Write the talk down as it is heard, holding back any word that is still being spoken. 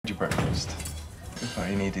breakfast. I thought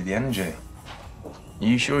you needed the energy.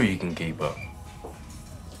 You sure you can keep up?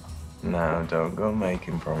 No, don't go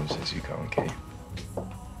making promises you can't keep.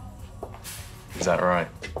 Is that right?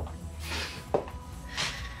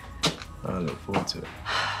 I look forward to it.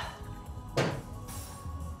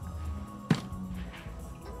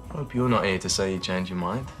 Hope you're not here to say you changed your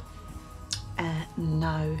mind.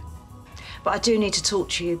 No. But I do need to talk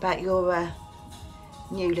to you about your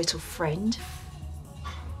new little friend.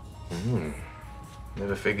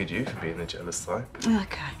 Never figured you for being the jealous type.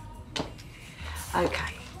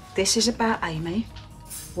 OK. This is about Amy.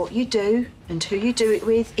 What you do and who you do it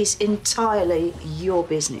with is entirely your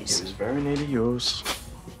business. It was very nearly yours.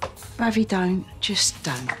 Ravi, don't. Just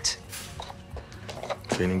don't.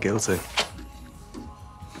 Feeling guilty.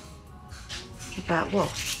 About what?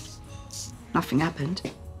 Nothing happened.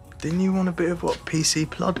 Didn't you want a bit of what PC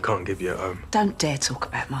Plod can't give you at home? Don't dare talk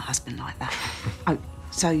about my husband like that. Oh,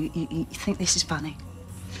 so you think this is funny?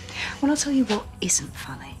 Well, I'll tell you what isn't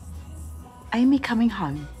funny. Amy coming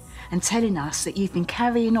home and telling us that you've been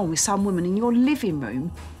carrying on with some woman in your living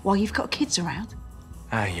room while you've got kids around.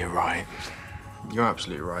 Ah, you're right. You're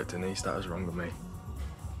absolutely right, Denise. That was wrong of me.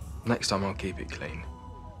 Next time I'll keep it clean.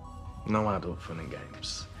 No adult fun and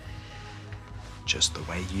games. Just the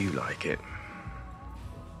way you like it.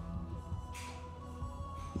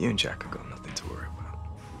 You and Jack have got nothing to worry about.